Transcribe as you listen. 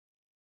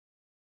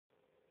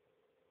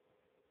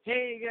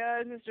Hey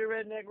guys, Mr.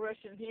 Redneck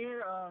Russian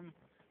here.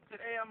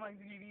 Today I'm going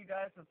to give you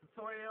guys a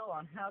tutorial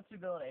on how to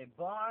build a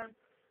barn.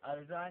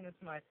 I designed this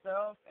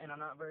myself, and I'm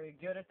not very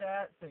good at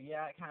that, so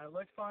yeah, it kind of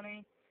looks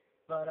funny.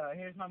 But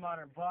here's my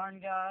modern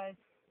barn, guys.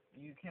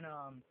 You can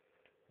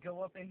go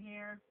up in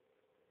here.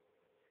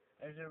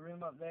 There's a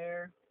room up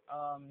there.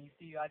 You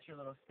see you got your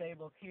little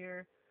stables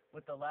here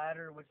with the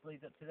ladder, which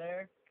leads up to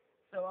there.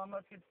 So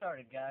let's get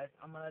started, guys.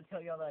 I'm going to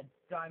tell you all the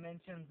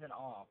dimensions and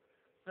all.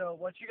 So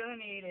what you're going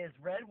to need is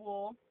red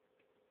wool,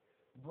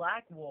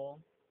 black wool,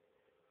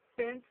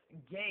 fence,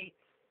 gates,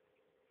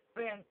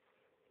 fence,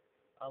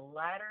 a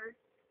ladder,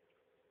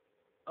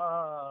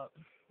 uh,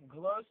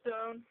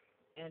 glowstone,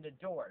 and a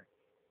door.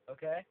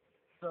 Okay?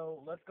 So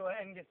let's go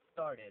ahead and get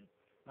started.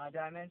 My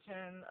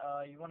dimension,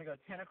 you want to go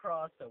 10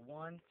 across, so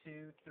 1, 2,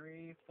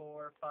 3,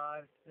 4,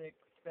 5, 6,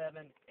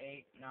 7,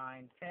 8,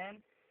 9, 10.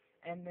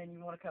 And then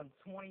you want to come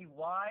 20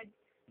 wide,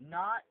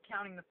 not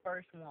counting the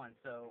first one.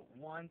 So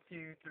 1,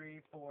 2,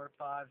 3, 4,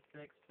 5,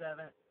 6,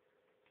 7,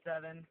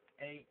 7,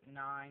 8,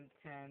 9,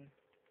 10,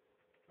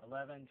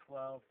 11,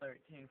 12,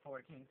 13,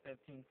 14,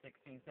 15,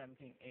 16,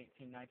 17,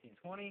 18, 19,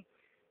 20.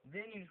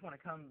 Then you just want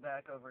to come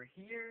back over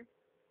here.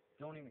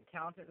 Don't even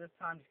count it this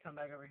time. Just come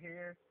back over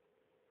here.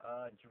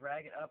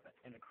 Drag it up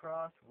and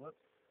across. Whoops.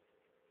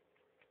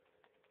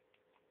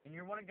 And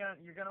you're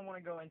gonna want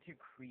to go into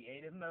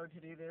creative mode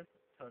to do this,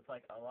 so it's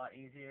like a lot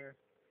easier.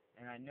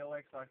 And I know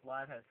Xbox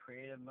Live has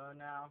creative mode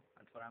now.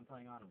 That's what I'm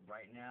playing on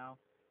right now.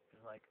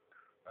 Just like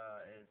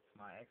is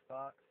my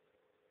Xbox.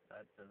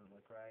 That doesn't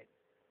look right.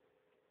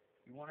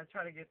 You want to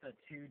try to get the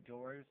two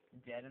doors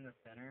dead in the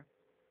center.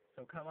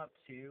 So come up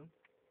two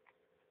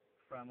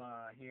from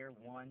here,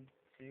 1,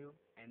 2,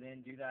 and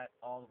then do that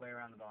all the way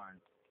around the barn.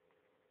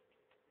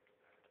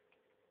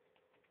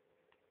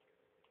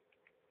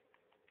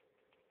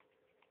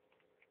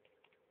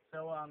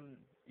 So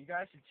you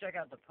guys should check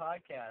out the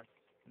podcast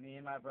me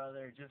and my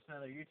brother, just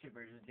another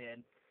YouTuber, just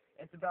did.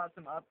 It's about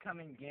some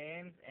upcoming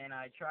games, and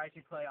I tried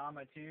to play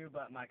Arma 2,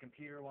 but my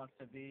computer wants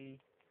to be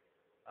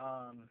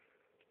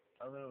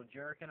a little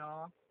jerk and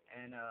all,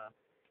 and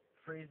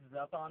freezes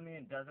up on me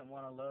and doesn't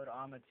want to load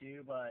Arma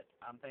 2, but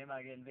I'm thinking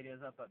about getting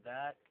videos up of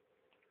that.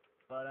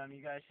 But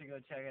you guys should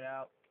go check it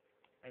out.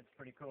 It's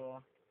pretty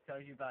cool.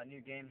 Tells you about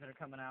new games that are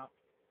coming out.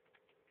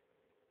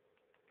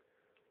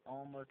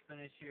 Almost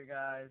finished here,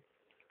 guys.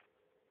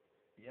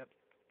 Yep,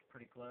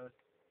 pretty close.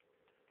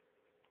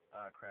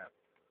 Crap.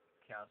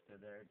 Cow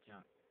stood there.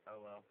 Junk. Oh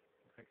well.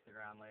 We'll fix the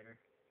ground later.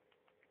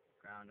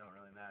 Ground don't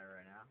really matter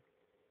right now.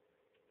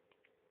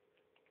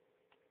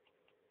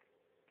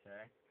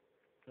 Okay.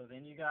 So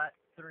then you got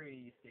 3,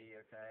 you see,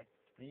 okay?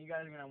 Then you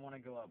guys are going to want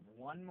to go up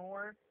one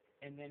more,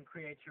 and then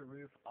create your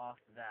roof off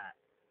that.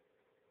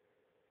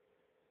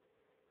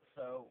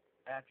 So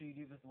after you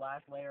do this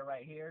last layer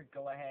right here,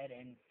 go ahead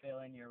and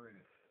fill in your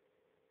roof.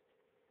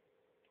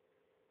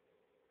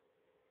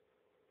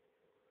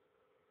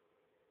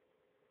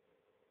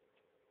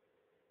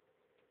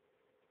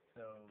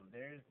 So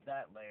there's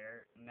that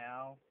layer.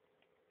 Now,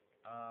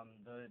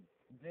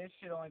 this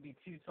should only be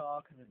 2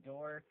 tall because the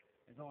door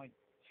is only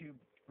 2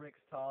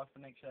 bricks tall, so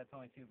make sure that's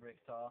only 2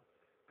 bricks tall.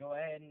 Go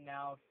ahead and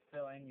now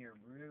fill in your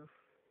roof.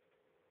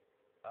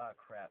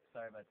 Crap.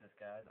 Sorry about this,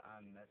 guys.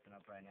 I'm messing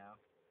up right now.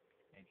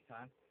 Take your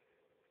time.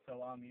 So,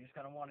 you're just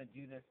gonna want to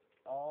do this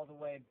all the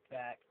way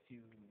back to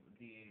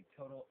the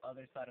total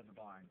other side of the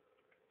barn.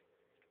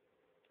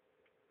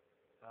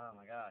 Oh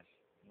my gosh.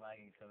 I'm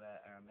lagging so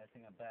bad, or I'm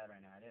messing up bad right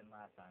now. I didn't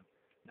last time.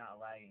 Not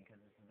lagging because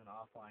this is an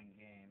offline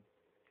game.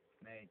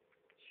 Made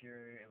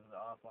sure it was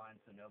offline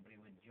so nobody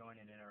would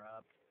join and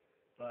interrupt.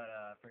 But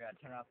forgot to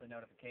turn off the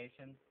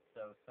notifications,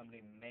 so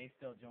somebody may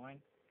still join.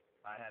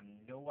 I have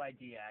no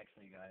idea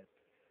actually, guys.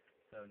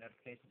 So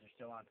notifications are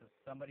still on, so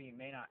somebody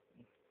may not.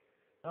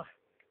 Ugh,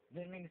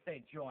 didn't mean to say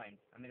join.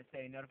 I mean to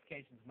say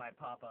notifications might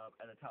pop up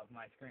at the top of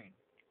my screen.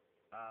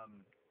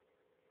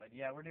 But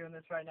yeah, we're doing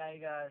this right now,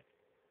 you guys.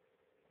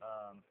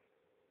 Um,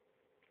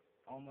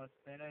 Almost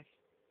finished.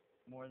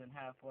 More than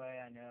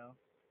halfway, I know.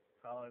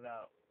 Probably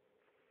about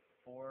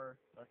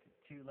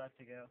 2 left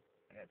to go.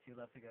 I got 2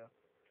 left to go.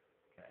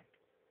 Okay.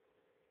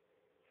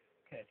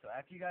 Okay, so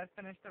after you guys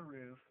finish the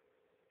roof,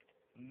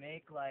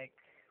 make like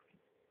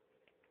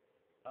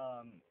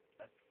a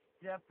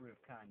step roof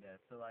kinda.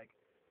 So like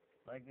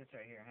this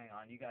right here. Hang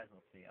on, you guys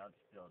will see. I'll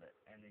just build it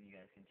and then you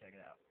guys can check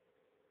it out.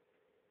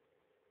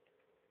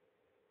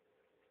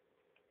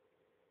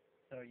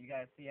 So you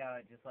guys see how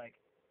it just like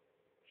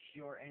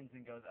shortens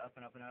and goes up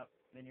and up and up.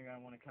 Then you're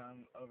gonna want to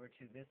come over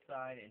to this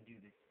side and do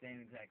the same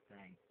exact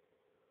thing.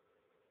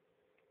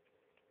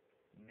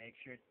 Make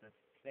sure it's the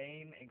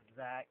same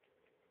exact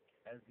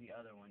as the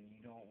other one. You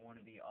don't want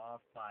to be off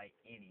by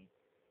any.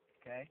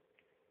 Okay?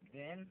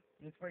 Then,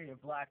 this is where your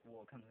black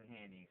wool comes in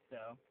handy.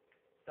 So,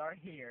 start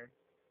here.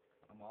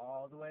 Come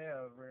all the way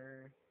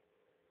over.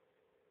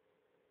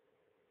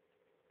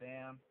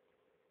 Bam.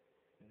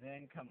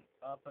 Then come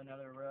up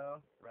another row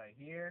right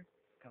here.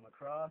 Come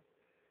across.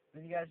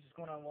 Then you guys just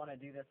going to want to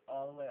do this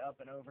all the way up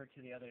and over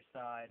to the other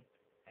side.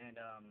 And,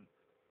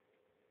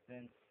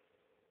 then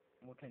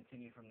we'll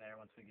continue from there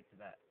once we get to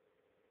that.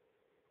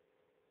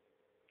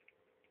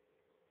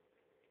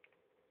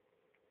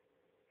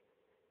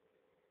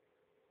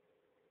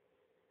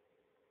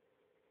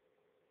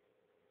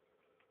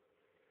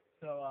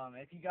 So,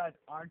 if you guys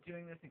aren't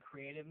doing this in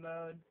creative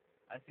mode,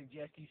 I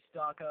suggest you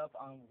stock up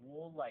on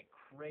wool like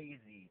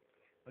crazy,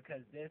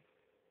 because this,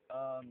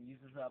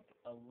 uses up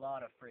a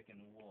lot of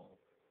freaking wool.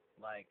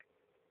 Like,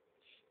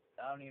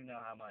 I don't even know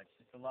how much,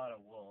 just a lot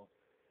of wool.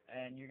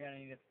 And you're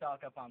gonna need to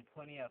stock up on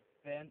plenty of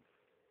fence,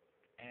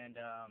 and,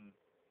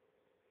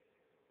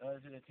 those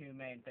are the two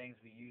main things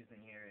we use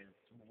in here, is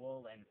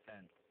wool and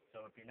fence.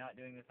 So if you're not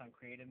doing this on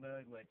creative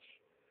mode,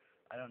 which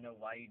I don't know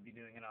why you'd be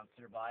doing it on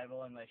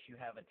survival unless you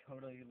have a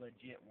totally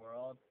legit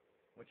world,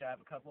 which I have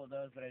a couple of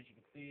those, but as you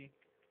can see,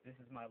 this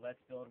is my Let's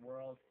Build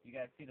world. You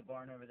guys see the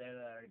barn over there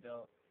that I already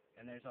built,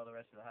 and there's all the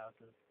rest of the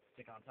houses.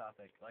 Stick on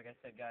topic. Like I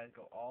said, guys,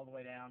 go all the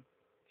way down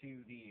to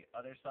the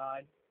other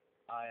side.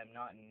 I am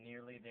not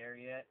nearly there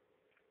yet.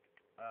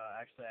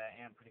 Actually, I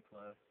am pretty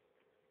close.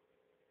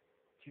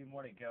 2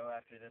 more to go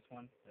after this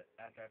one.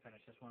 After I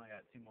finish this one, I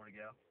got 2 more to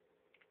go.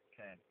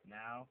 Okay,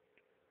 now,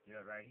 do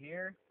it right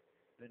here.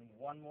 Then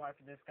 1 more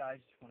after this, guys.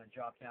 Just want to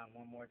drop down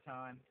 1 more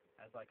time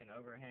as like an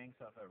overhang,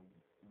 so if it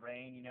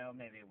rained, you know,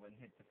 maybe it wouldn't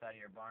hit the side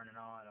of your barn and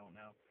all. I don't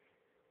know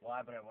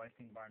why, but I've always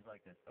seen barns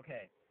like this.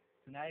 Okay,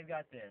 so now you've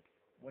got this.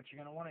 What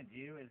you're going to want to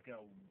do is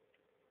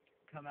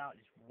come out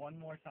just 1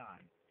 more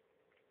time.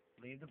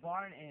 Leave the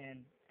barn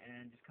in,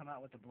 and just come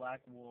out with the black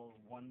wool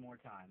 1 more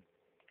time.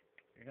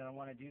 You're going to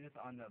want to do this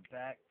on the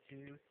back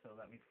too, so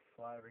let me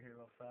fly over here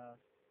real fast.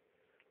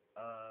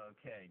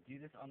 Okay, do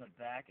this on the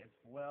back as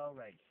well,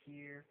 right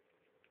here.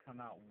 Come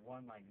out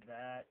 1 like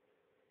that,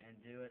 and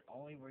do it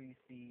only where you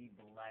see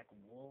black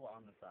wool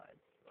on the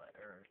sides,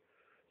 or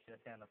should I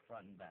say on the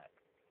front and back.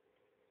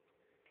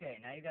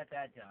 Okay, now you got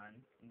that done.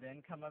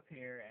 Then come up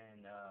here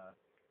and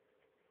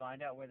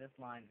find out where this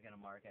line is going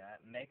to mark at.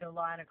 Make a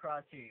line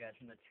across here, you guys,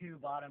 from the 2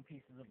 bottom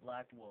pieces of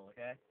black wool,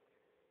 okay?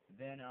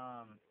 Then,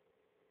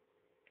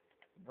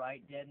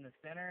 right dead in the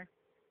center,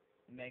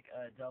 make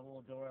a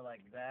double door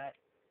like that.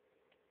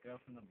 Go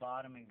from the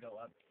bottom and go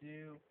up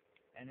 2,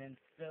 and then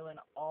fill in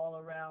all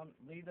around,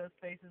 leave those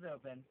spaces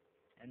open,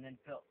 and then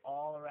fill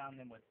all around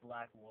them with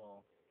black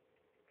wool.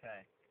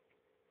 Okay.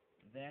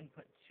 Then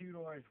put 2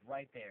 doors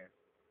right there.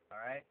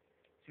 Alright?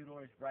 2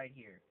 doors right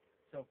here.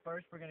 So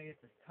first we're going to get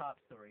this top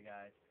story,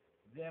 guys.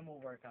 Then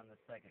we'll work on the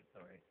second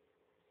story.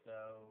 So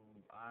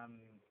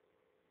I'm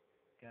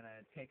going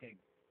to take a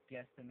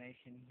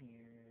guesstimation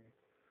here.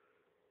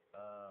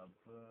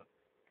 Boom,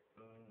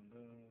 boom,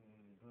 boom,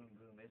 boom,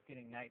 boom. It's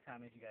getting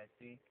nighttime, as you guys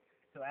see.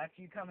 So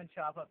after you come and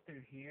chop up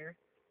through here,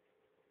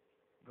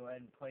 go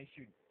ahead and place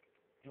your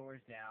doors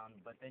down,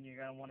 but then you're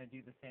going to want to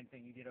do the same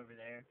thing you did over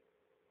there.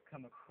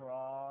 Come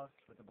across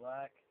with the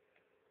black,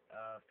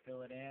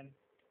 fill it in.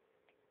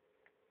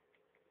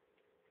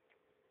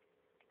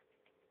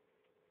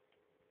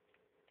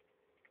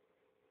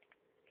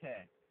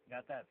 Okay,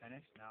 got that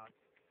finished. Now let's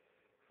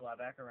fly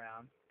back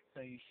around.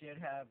 So you should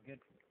have good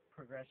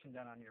progression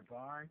done on your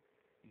barn.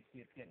 You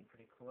see it's getting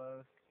pretty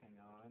close. Hang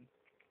on.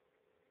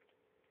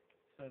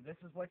 So this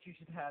is what you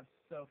should have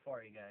so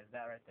far, you guys.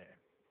 That right there.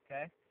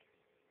 Okay?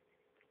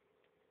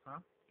 Huh?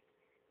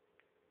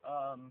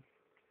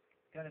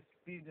 Gonna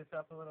speed this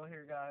up a little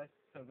here, guys.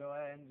 So go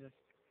ahead and just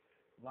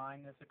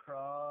line this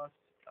across.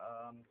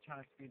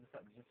 Trying to speed this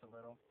up just a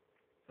little.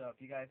 So if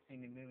you guys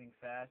see me moving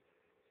fast.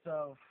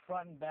 So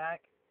front and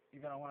back, you're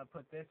gonna want to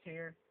put this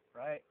here,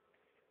 right?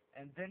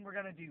 And then we're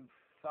gonna do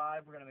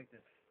 5. We're gonna make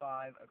this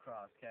 5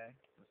 across, okay?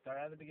 So start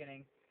at the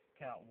beginning.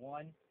 Count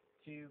 1,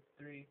 2,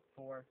 3,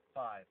 4,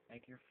 5.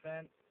 Make your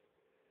fence.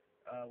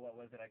 What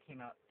was it? I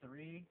came out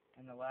 3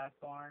 in the last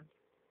barn.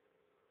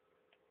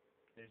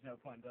 There's no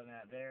point in building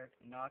that there.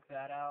 Knock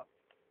that out.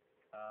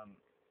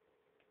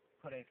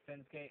 Put a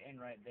fence gate in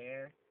right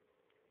there.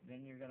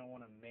 Then you're gonna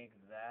want to make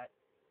that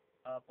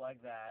up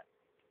like that.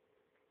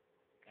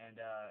 And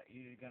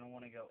you're gonna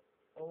want to go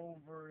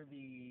over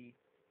the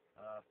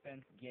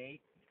fence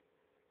gate.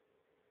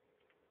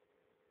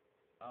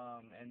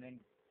 And then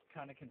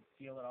kind of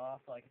conceal it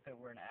off like if it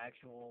were an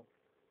actual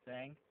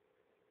thing.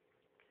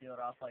 Seal it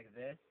off like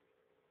this.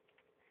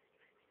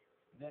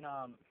 Then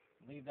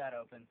leave that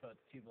open so it's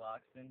 2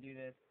 blocks. Then do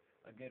this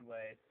a good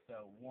way.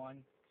 So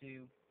 1,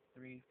 2,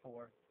 3,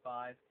 4,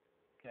 5.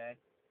 Okay.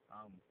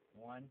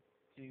 1,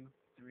 2,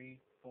 3,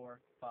 4,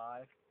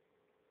 5.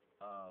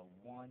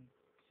 1,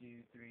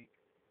 2, 3,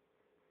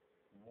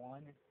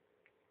 1.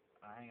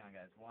 Hang on,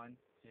 guys. 1,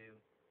 2,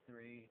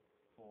 3,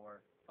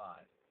 4,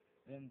 5.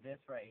 Then this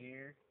right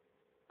here.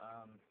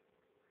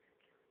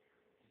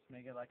 Just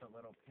make it like a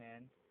little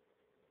pin.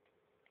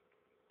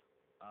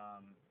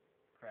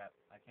 Crap,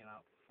 I came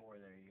out 4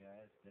 there, you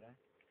guys, did I?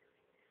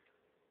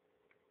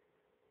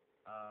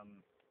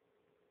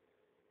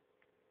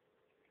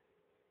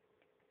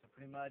 So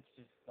pretty much,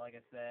 just like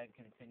I said,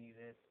 continue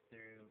this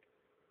through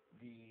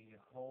the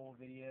whole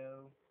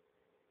video.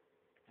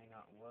 Hang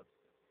on, whoops.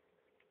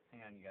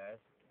 Hang on, you guys.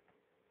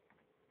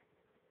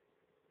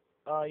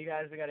 You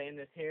guys, I gotta end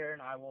this here,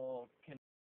 and I will